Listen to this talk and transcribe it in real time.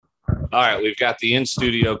All right, we've got the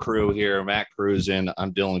in-studio crew here. Matt Cruzen,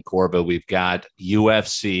 I'm Dylan Corba. We've got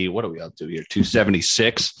UFC. What are we up to here?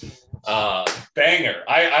 276. Banger.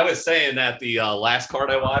 I was saying that the last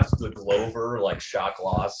card I watched, the Glover, shock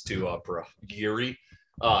loss to Giri.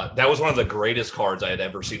 That was one of the greatest cards I had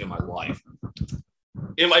ever seen in my life.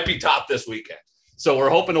 It might be top this weekend. So we're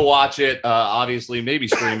hoping to watch it. Obviously, maybe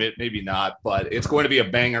stream it, maybe not, but it's going to be a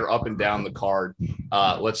banger up and down the card.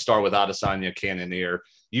 Let's start with Adesanya Cannonier.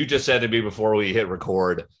 You just said to me before we hit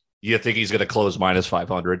record, you think he's going to close minus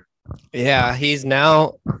 500? Yeah, he's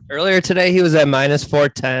now earlier today. He was at minus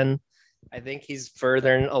 410. I think he's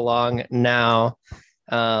further along now.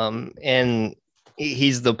 And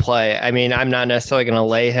he's the play. I mean, I'm not necessarily going to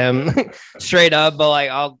lay him straight up, but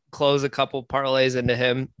I'll close a couple parlays into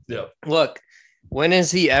him. Yeah. Look, when has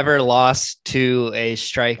he ever lost to a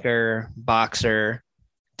striker, boxer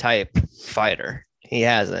type fighter? He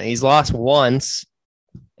hasn't. He's lost once.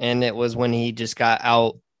 And it was when he just got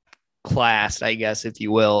outclassed, I guess, if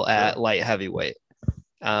you will, at light heavyweight.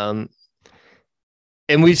 And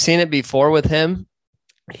we've seen it before with him.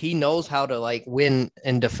 He knows how to win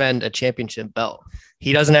and defend a championship belt.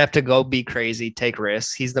 He doesn't have to go be crazy, take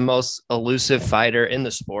risks. He's the most elusive fighter in the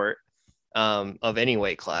sport of any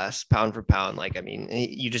weight class, pound for pound.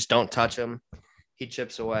 You just don't touch him. He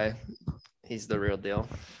chips away. He's the real deal.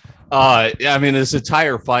 Yeah, I mean, this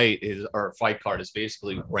entire fight fight card is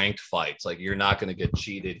basically ranked fights. You're not going to get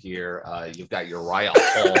cheated here. You've got Uriah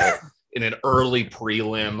Hall in an early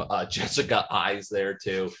prelim. Jessica Eyes there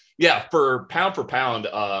too. Yeah, for pound,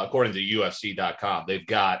 according to UFC.com, they've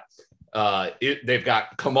got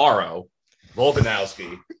Kamaru,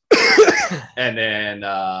 Volkanovski, and then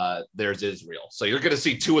there's Israel. So you're going to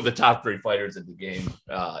see two of the top three fighters in the game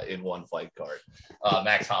in one fight card.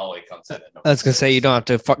 Max Holloway comes in. I was going to say you don't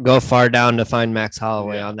have to go far down to find Max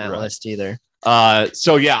Holloway on that list either.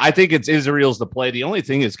 So yeah, I think it's Israel's the play. The only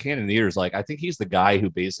thing is Cannonier's I think he's the guy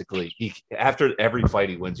who basically after every fight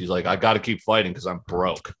he wins, he's like, I got to keep fighting because I'm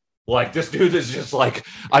broke. This dude is just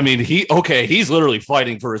he's literally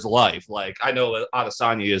fighting for his life. I know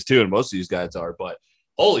Adesanya is too, and most of these guys are, but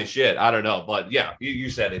holy shit, I don't know. But yeah, you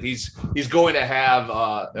said it. He's going to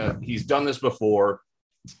have he's done this before.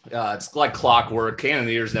 It's like clockwork.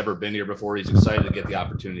 Cannonier's never been here before. He's excited to get the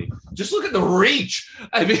opportunity. Just look at the reach.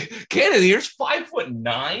 I mean, Cannonier's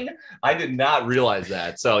 5'9". I did not realize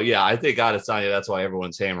that. So yeah, I think Adesanya, that's why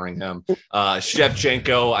everyone's hammering him.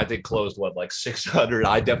 Shevchenko, I think closed 600.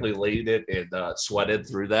 I definitely laid it and sweated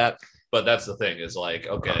through that. But that's the thing is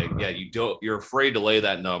okay, yeah, you're afraid to lay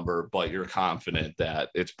that number, but you're confident that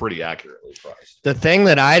it's pretty accurately priced. The thing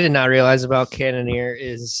that I did not realize about Cannonier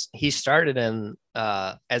is he started in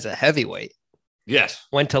as a heavyweight. Yes.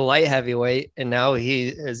 Went to light heavyweight, and now he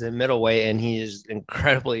is in middleweight, and he is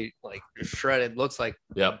incredibly shredded. Looks like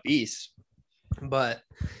a beast. But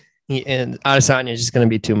Adesanya is just going to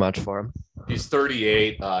be too much for him. He's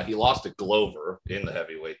 38. He lost to Glover in the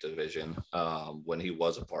heavyweight division when he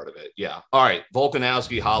was a part of it. Yeah. All right.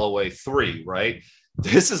 Volkanovski, Holloway, 3, right?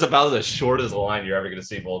 This is about the shortest line you're ever going to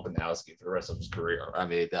see Volkanovski for the rest of his career. I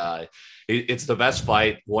mean, it's the best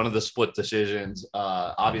fight, one of the split decisions.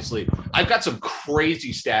 Obviously, I've got some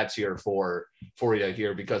crazy stats here for you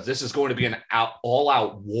here because this is going to be an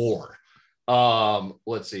all-out war.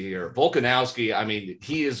 Let's see here. Volkanovski, I mean,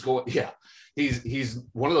 he is going, yeah. He's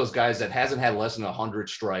one of those guys that hasn't had less than 100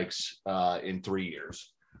 strikes in 3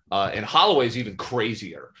 years. And Holloway's even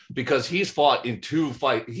crazier because he's fought in 2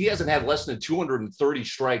 fights. He hasn't had less than 230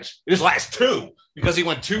 strikes in his last 2 because he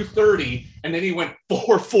went 230 and then he went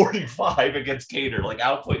 445 against Cater,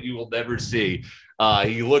 output you will never see.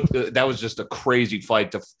 That was just a crazy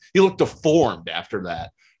fight. He looked deformed after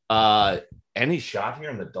that. Any shot here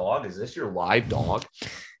in the dog? Is this your live dog?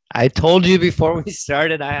 I told you before we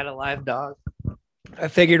started I had a live dog. I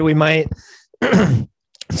figured we might,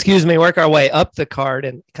 work our way up the card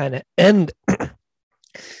and kind of end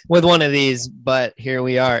with one of these. But here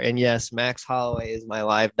we are. And yes, Max Holloway is my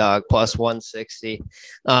live dog, plus 160.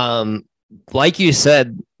 Like you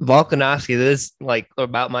said, Volkanovski, this is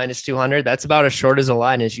about minus 200. That's about as short as a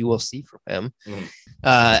line as you will see from him. Mm-hmm.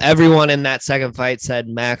 Everyone in that second fight said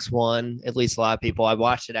Max won, at least a lot of people. I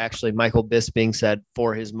watched it actually. Michael Bisping said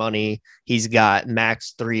for his money, he's got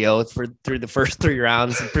Max 3-0 through the first 3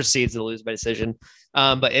 rounds and proceeds to lose by decision.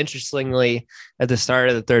 But interestingly, at the start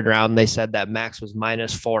of the 3rd round, they said that Max was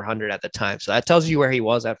minus 400 at the time. So that tells you where he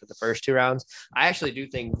was after the first 2 rounds. I actually do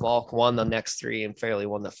think Volk won the next 3 and fairly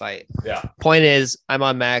won the fight. Yeah. Point is, I'm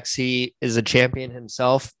on Max. He is a champion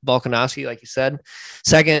himself. Volkanovski, like you said,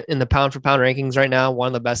 second in the pound for pound rankings right now, one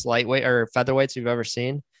of the best lightweight or featherweights we've ever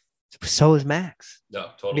seen. So is Max. No,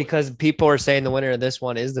 totally. Because people are saying the winner of this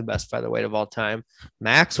one is the best featherweight of all time.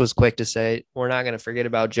 Max was quick to say, we're not going to forget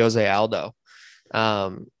about Jose Aldo.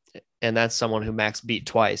 And that's someone who Max beat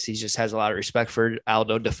twice. He just has a lot of respect for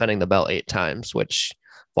Aldo defending the belt 8 times, which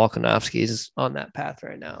Volkanovski is on that path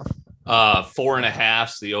right now.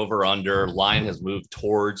 4.5, the over under line has moved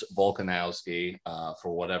towards Volkanovski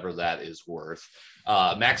for whatever that is worth.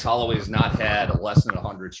 Max Holloway has not had less than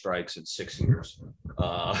 100 strikes in 6 years.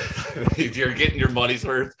 If you're getting your money's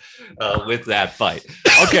worth with that fight.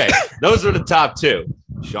 Okay, those are the top 2.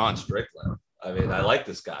 Sean Strickland. I mean, I like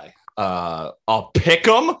this guy. A pick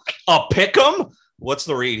 'em. What's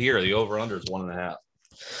the read here? The over under is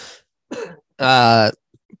 1.5.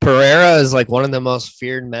 Pereira is like one of the most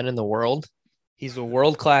feared men in the world. He's a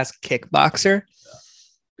world-class kickboxer.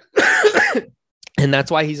 And that's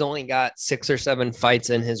why he's only got 6 or 7 fights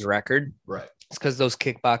in his record. Right. It's because those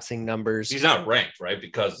kickboxing numbers. He's not ranked, right?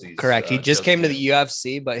 Because he's correct. He just came to the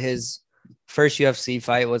UFC, but his first UFC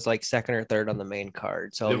fight was like 2nd or 3rd on the main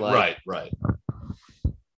card. So right.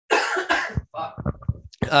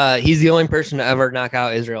 He's the only person to ever knock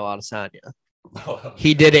out Israel Adesanya.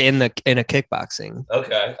 He did it in a kickboxing.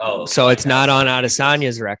 Okay. Oh, so it's not on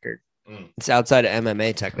Adesanya's record. It's outside of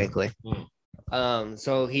MMA technically.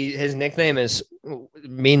 So his nickname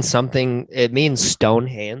means something. It means stone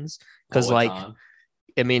hands because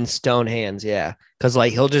it means stone hands. Yeah, because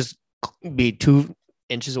he'll just be 2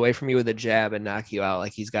 inches away from you with a jab and knock you out.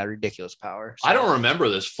 Like he's got ridiculous power. So. I don't remember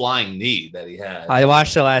this flying knee that he had. I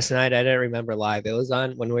watched it last night. I didn't remember live. It was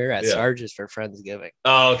on when we were at Sarge's for Friendsgiving.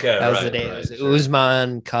 Oh, okay. That was the day. It was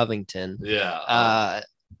Usman Covington. Yeah.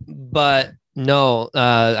 But no,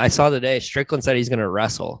 I saw the day Strickland said he's going to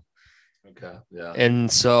wrestle. Okay. Yeah.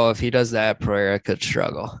 And so if he does that, Pereira could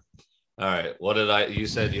struggle. All right. You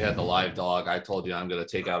said you had the live dog. I told you I'm going to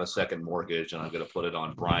take out a second mortgage and I'm going to put it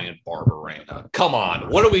on Brian Barberena. Come on.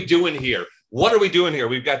 What are we doing here?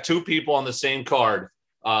 We've got 2 people on the same card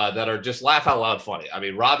that are just laugh out loud funny. I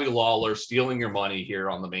mean, Robbie Lawler stealing your money here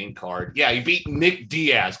on the main card. Yeah, he beat Nick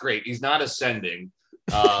Diaz. Great. He's not ascending.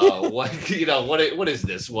 What is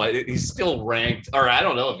this? He's still ranked, or I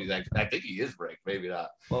don't know if he's actually, I think he is ranked, maybe not.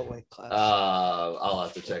 What weight class? I'll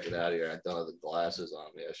have to check it out here. I don't have the glasses on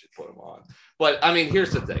me. I should put them on. But I mean,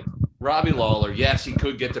 here's the thing. Robbie Lawler, yes, he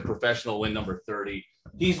could get to professional win number 30.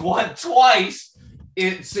 He's won twice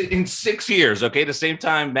in 6 years. Okay. The same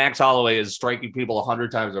time Max Holloway is striking people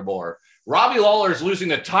 100 times or more. Robbie Lawler is losing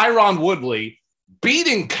to Tyron Woodley,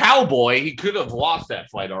 beating Cowboy. He could have lost that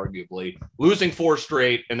fight, arguably, losing 4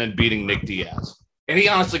 straight and then beating Nick Diaz. And he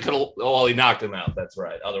honestly could have, he knocked him out. That's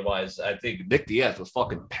right. Otherwise, I think Nick Diaz was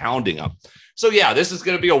fucking pounding him. So, yeah, this is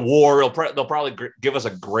going to be a war. They'll probably give us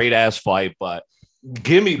a great-ass fight, but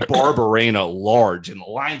give me Barberena large, and the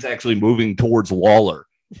line's actually moving towards Lawler.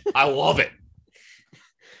 I love it.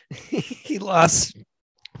 He lost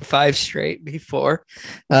 5 straight before.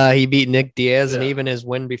 He beat Nick Diaz, and even his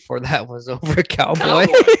win before that was over Cowboy.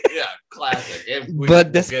 Yeah, classic.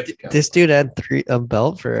 But this dude had a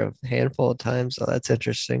belt for a handful of times, so that's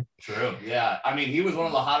interesting. True. Yeah. I mean, he was one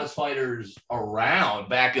of the hottest fighters around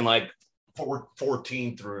back in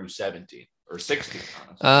 14 through 17 or 16.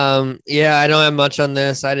 Honestly. Yeah, I don't have much on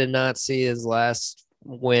this. I did not see his last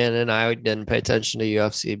win, and I didn't pay attention to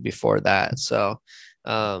UFC before that. So,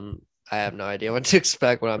 I have no idea what to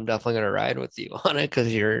expect, but I'm definitely going to ride with you on it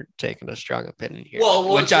because you're taking a strong opinion here,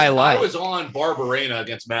 which I like. I was on Barberena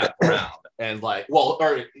against Matt Brown, and I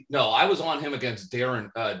was on him against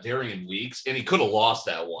Darian Weeks, and he could have lost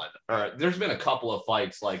that one. There's been a couple of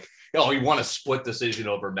fights he won a split decision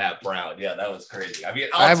over Matt Brown. Yeah, that was crazy. I mean,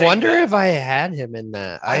 I wonder if I had him in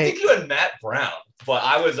that. I think you had Matt Brown, but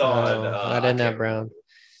I was on. I didn't have Brown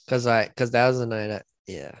because that was the night.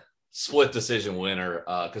 Split decision winner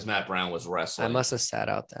because Matt Brown was wrestling. I must have sat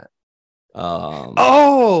out that.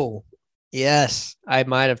 Yes, I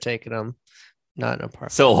might have taken him. Not in a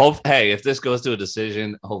part. So if this goes to a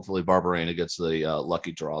decision, hopefully Barberena gets the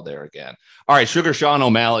lucky draw there again. All right, Sugar Sean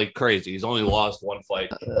O'Malley, crazy. He's only lost 1 fight.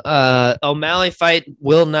 O'Malley fight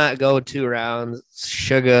will not go 2 rounds.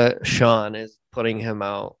 Sugar Sean is putting him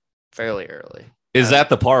out fairly early. Is that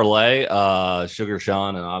the parlay? Sugar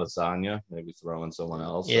Sean and Adesanya, maybe throw in someone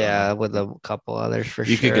else. Yeah, with a couple others for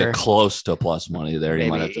sure. You could get close to plus money there. Maybe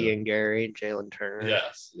you might have Ian Gary, Jalen Turner.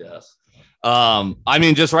 Yes. I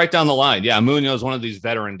mean, just right down the line. Yeah, Munoz is one of these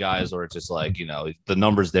veteran guys where it's just the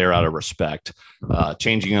numbers there out of respect,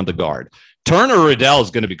 changing on the guard. Turner Riddell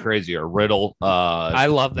is going to be crazier. Riddle. I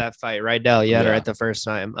love that fight. Riddell, right the first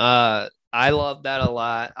time. I love that a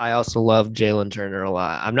lot. I also love Jalen Turner a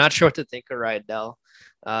lot. I'm not sure what to think of Riddell.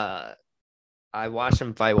 I watched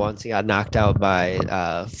him fight once. He got knocked out by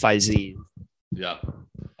Faizi. Yeah.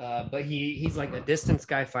 But he's like a distance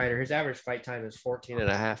guy fighter. His average fight time is 14 and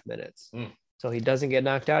a half minutes. So he doesn't get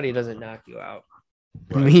knocked out. He doesn't knock you out.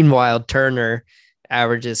 Right. Meanwhile, Turner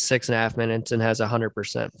averages 6.5 minutes and has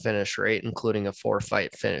 100% finish rate, including a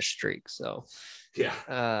 4-fight finish streak. So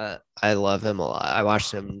yeah, I love him a lot. I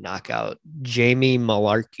watched him knock out Jamie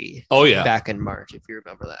Malarkey. Oh yeah, back in March, if you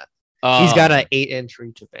remember that. He's got an 8-inch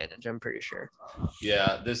reach advantage, I'm pretty sure.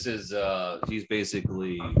 Yeah, this is he's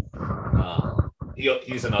basically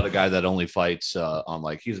he's another guy that only fights on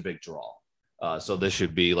like he's a big draw. So this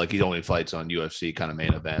should be like he only fights on UFC kind of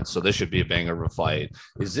main events. So this should be a banger of a fight.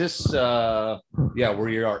 Is this where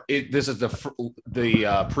you are? This is the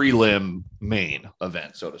prelim main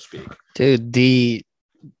event, so to speak. Dude, the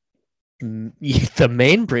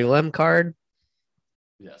main prelim card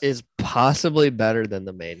is possibly better than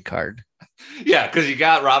the main card. Yeah, because you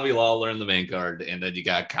got Robbie Lawler in the main card, and then you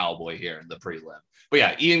got Cowboy here in the prelim. But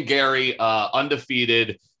yeah, Ian Gary,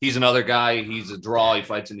 undefeated. He's another guy. He's a draw. He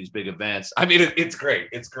fights in these big events. I mean, it's great.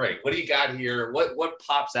 It's great. What do you got here? What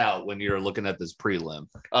pops out when you're looking at this prelim?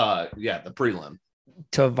 The prelim.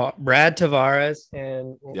 Brad Tavares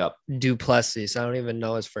and Duplessis. I don't even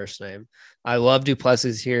know his first name. I love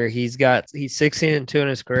Duplessis here. He's 16-2 in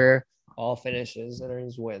his career. All finishes and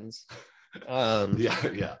his wins.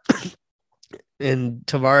 Yeah. And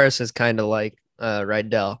Tavares is kind of like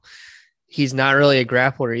Rydell. He's not really a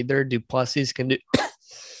grappler either. Duplessis can do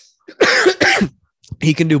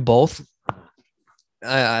he can do both.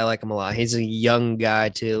 I like him a lot. He's a young guy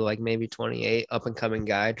too, like maybe 28, up and coming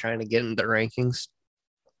guy trying to get into the rankings.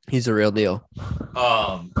 He's a real deal.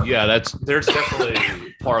 There's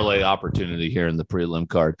definitely parlay opportunity here in the prelim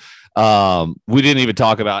card. We didn't even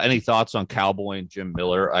talk about any thoughts on Cowboy and Jim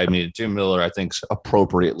Miller. I mean, Jim Miller, I think, is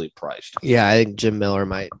appropriately priced. Yeah, I think Jim Miller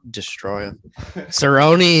might destroy him.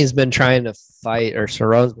 Cerrone's been trying to fight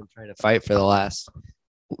for the last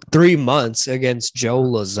 3 months against Joe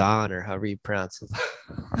Lazan, or however you pronounce it.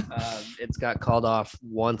 It's got called off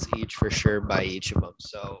once each for sure by each of them.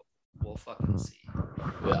 So we'll fucking see.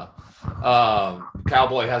 Yeah.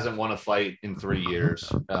 Cowboy hasn't won a fight in 3 years.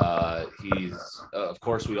 He's, of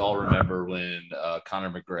course, we all remember when Conor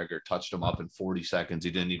McGregor touched him up in 40 seconds.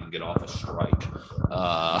 He didn't even get off a strike.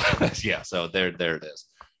 So there it is.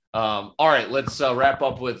 All right, let's wrap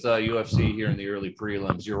up with UFC here in the early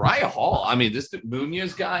prelims. Uriah Hall. I mean, this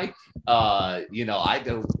Munoz guy, I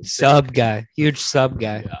go sub guy, huge sub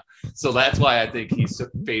guy. Yeah. So that's why I think he's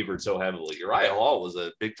favored so heavily. Uriah Hall was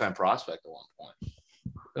a big time prospect at one point.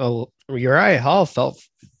 Oh, Uriah Hall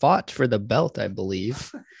fought for the belt, I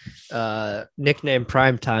believe. Nicknamed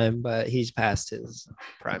Prime Time, but he's past his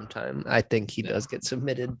prime time. I think he does get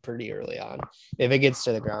submitted pretty early on if it gets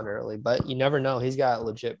to the ground early, but you never know. He's got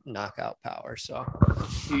legit knockout power. So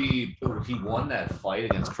he won that fight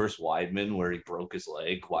against Chris Weidman where he broke his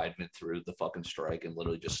leg. Weidman threw the fucking strike and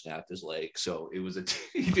literally just snapped his leg. So it was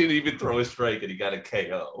he didn't even throw a strike and he got a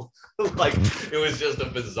KO. Like it was just a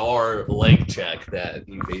bizarre leg check that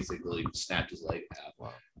he basically snapped his leg in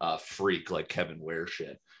half. Freak like Kevin Ware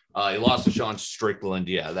shit. He lost to Sean Strickland.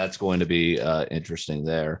 Yeah, that's going to be interesting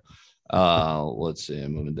there. Let's see.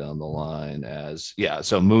 I'm moving down the line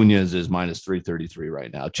so Munoz is minus 333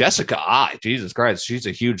 right now. Jessica Eye, Jesus Christ, she's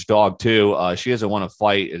a huge dog too. She hasn't won a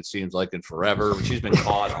fight, it seems like, in forever. She's been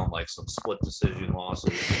caught on like some split decision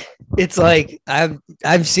losses. It's like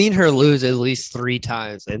I've seen her lose at least 3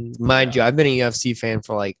 times. And mind you, I've been a UFC fan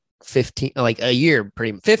for like 15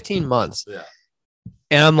 months. Yeah.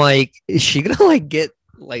 And I'm like, is she gonna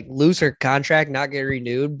lose her contract, not get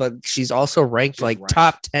renewed? But she's also ranked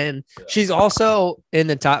top 10. Yeah. She's also in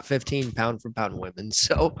the top 15 pound for pound women.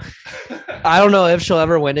 So I don't know if she'll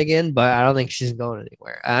ever win again, but I don't think she's going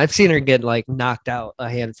anywhere. I've seen her get knocked out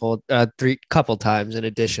a couple times in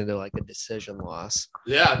addition to a decision loss.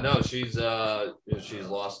 Yeah, no, she's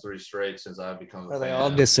lost 3 straight since I've become a fan. Are they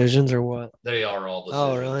all decisions or what? They are all decisions.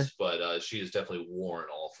 Oh, really? But she has definitely worn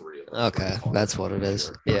all 3 of them. Okay, that's what it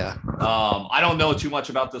is. Yeah. I don't know too much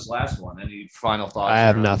about this last one. Any final thoughts? I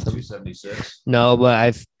have nothing. 276. No,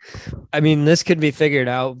 but this could be figured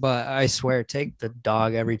out, but I swear, take the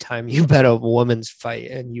dog every time you bet a woman's fight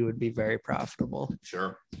and you would be very profitable.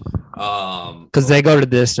 Sure. Because they go to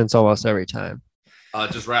distance almost every time.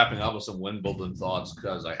 Just wrapping up with some Wimbledon thoughts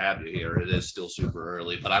because I have to hear it is still super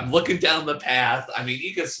early, but I'm looking down the path. I mean,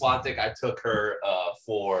 Iga Swiatek, I took her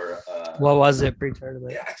for what was it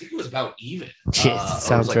pre-tournament? Yeah, I think it was about even.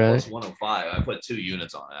 Sounds right. Plus 105. I put 2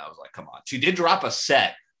 units on it. I was like, come on. She did drop a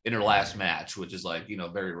set in her last match, which is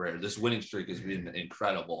very rare. This winning streak has been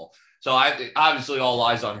incredible. So obviously all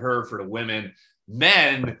eyes on her for the women.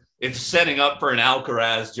 Men, it's setting up for an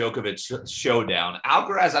Alcaraz Djokovic showdown.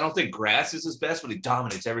 Alcaraz, I don't think grass is his best, but he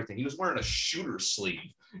dominates everything. He was wearing a shooter sleeve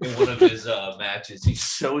in one of his matches. He's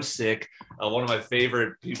so sick. One of my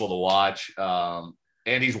favorite people to watch.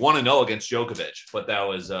 And he's 1-0 against Djokovic, but that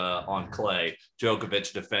was on clay.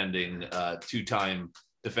 Djokovic defending two-time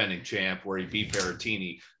defending champ where he beat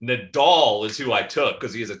Berrettini. Nadal is who I took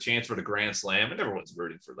because he has a chance for the Grand Slam, and everyone's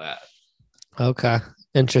rooting for that. Okay.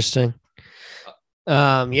 Interesting.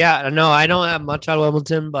 Yeah, no, I don't have much on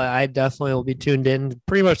Wimbledon, but I definitely will be tuned in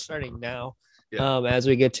pretty much starting now. Yeah. As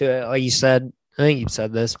we get to it, like you said, I think you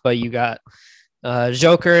said this, but you got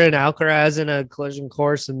Joker and Alcaraz in a collision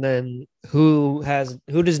course, and then who does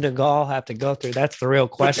Nadal have to go through? That's the real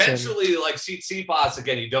question. Potentially, like Tsitsipas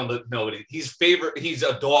again. You don't know it. He's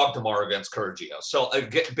a dog tomorrow against Kyrgios. So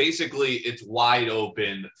again, basically, it's wide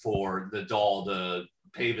open for Nadal to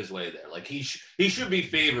pave his way there. Like he should be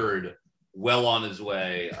favored well on his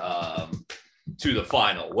way to the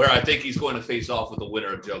final, where I think he's going to face off with the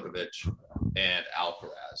winner of Djokovic and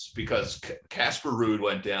Alcaraz, because Casper Ruud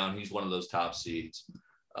went down. He's one of those top seeds.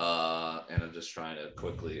 And I'm just trying to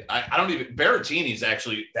quickly, I don't even, Berrettini's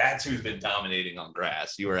actually, that's who's been dominating on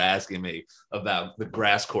grass. You were asking me about the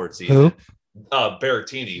grass court season. Who?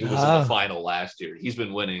 Berrettini, who was in the final last year. He's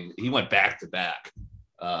been winning. He went back to back.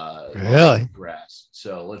 Really? Grass.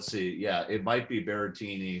 So let's see. Yeah, it might be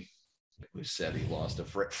Berrettini. We said he lost to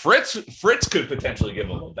Fritz. Fritz could potentially give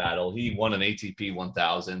him a battle. He won an ATP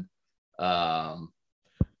 1000.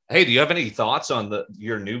 Hey, do you have any thoughts on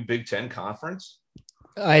your new Big Ten conference?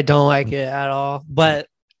 I don't like it at all, but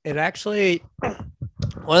it actually,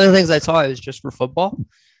 one of the things I saw is just for football.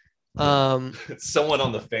 Someone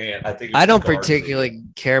on the fan, I think. I don't particularly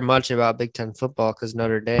care much about Big Ten football because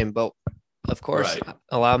Notre Dame, but of course,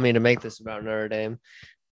 allow me to make this about Notre Dame.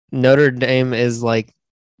 Notre Dame is like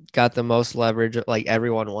got the most leverage. Like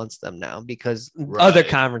everyone wants them now because other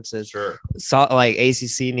conferences, so like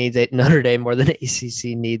ACC needs Notre Dame more than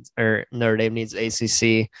ACC needs, or Notre Dame needs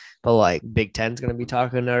ACC. But like Big Ten's going to be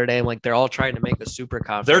talking to Notre Dame. Like they're all trying to make a super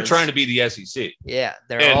conference. They're trying to be the SEC. Yeah,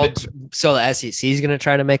 so the SEC is going to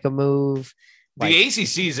try to make a move. Like, the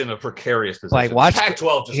ACC is in a precarious position. Like watch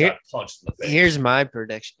Pac-12 just got punched in the face. Here's my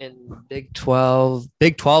prediction: in Big 12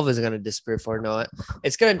 is going to disappear before I know it.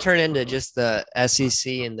 It's going to turn into just the SEC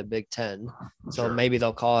and the Big Ten. So maybe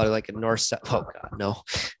they'll call it like a north-south. Oh God, no.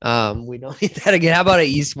 We don't need that again. How about an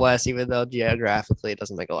east-west? Even though geographically it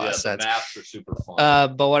doesn't make a lot of sense. The maps are super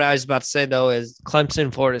fun. But what I was about to say though is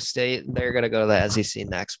Clemson, Florida State. They're going to go to the SEC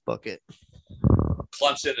next. Book it.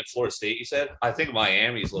 Clemson and Florida State, you said? I think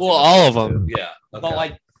Miami's looking. Well, all of them. Yeah. Okay. But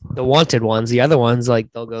like the wanted ones, the other ones, like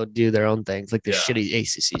they'll go do their own things, like the shitty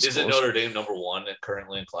ACC schools. Is it Notre Dame number one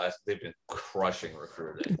currently in class? They've been crushing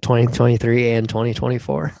recruiting. 2023 and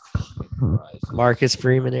 2024. Marcus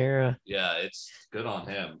Freeman era. Yeah, it's good on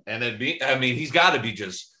him. And he's got to be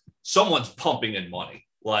just someone's pumping in money.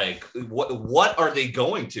 Like, what are they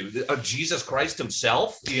going to? Jesus Christ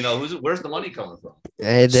himself? You know, where's the money coming from?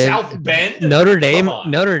 South Bend? Notre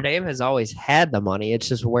Dame has always had the money. It's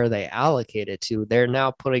just where they allocate it to. They're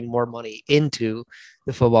now putting more money into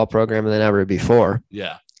the football program than ever before.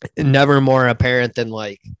 Yeah. Never more apparent than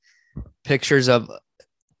like pictures of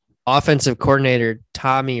offensive coordinator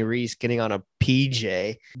Tommy Rees getting on a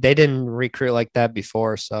PJ. They didn't recruit like that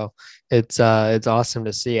before. So it's awesome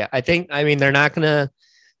to see. They're not going to,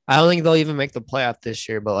 I don't think they'll even make the playoff this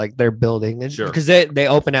year, but like they're building because they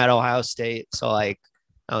open at Ohio State. So like,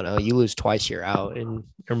 I don't know, you lose twice, you're out, and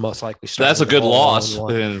you're most likely starting. That's a good loss,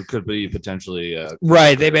 and could be potentially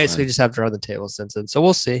right. They basically just have to run the table since then. So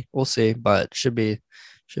we'll see, but should be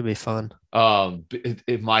fun.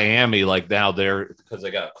 In Miami, like now because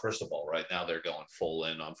they got a crystal ball right now, they're going full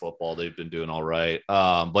in on football. They've been doing all right.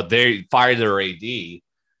 But they fired their AD,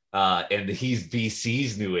 and he's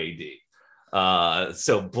BC's new AD.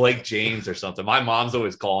 So Blake James or something. My mom's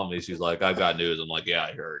always calling me. She's like, I've got news. I'm like, yeah,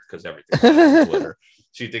 I heard, because everything's on Twitter.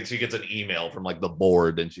 She thinks she gets an email from like the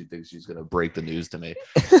board and she thinks she's going to break the news to me.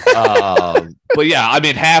 But yeah, I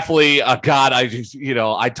mean, Hafley, God,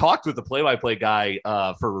 I talked with the play-by-play guy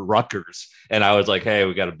for Rutgers, and I was like, hey,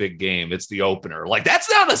 we got a big game. It's the opener. Like,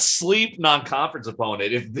 that's not a sleep non-conference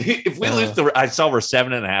opponent. If we lose I saw we're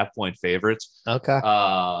 7.5 point favorites. Okay.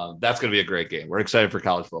 That's going to be a great game. We're excited for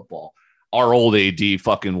college football. Our old AD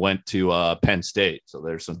fucking went to Penn State, so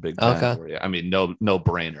there's some big time for you. I mean, no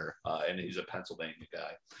brainer, and he's a Pennsylvania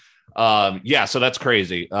guy. Yeah, so that's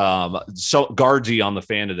crazy. So Guardsy on the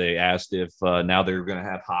fan today asked if now they're going to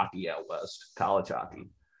have hockey out west, college hockey,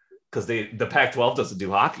 because the Pac-12 doesn't do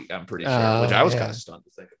hockey. I'm pretty sure, which I was kind of stunned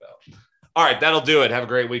to think about. All right, that'll do it. Have a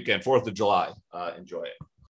great weekend. 4th of July. Enjoy it.